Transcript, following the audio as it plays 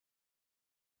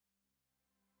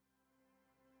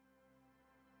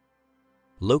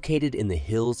Located in the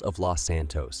hills of Los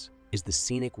Santos is the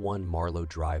scenic One Marlowe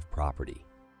Drive property,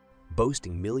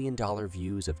 boasting million-dollar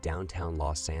views of downtown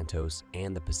Los Santos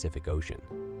and the Pacific Ocean.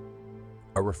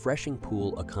 A refreshing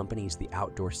pool accompanies the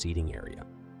outdoor seating area.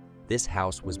 This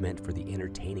house was meant for the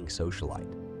entertaining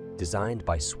socialite, designed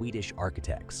by Swedish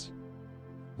architects.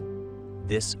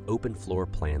 This open floor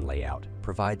plan layout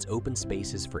provides open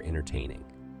spaces for entertaining.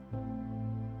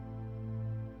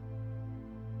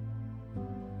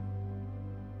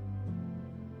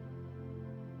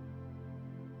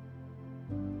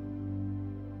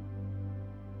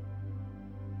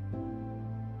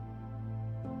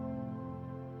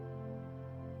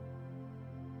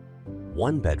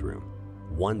 One bedroom,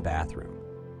 one bathroom.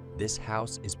 This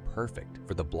house is perfect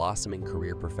for the blossoming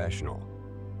career professional,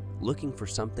 looking for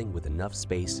something with enough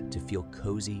space to feel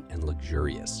cozy and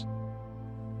luxurious.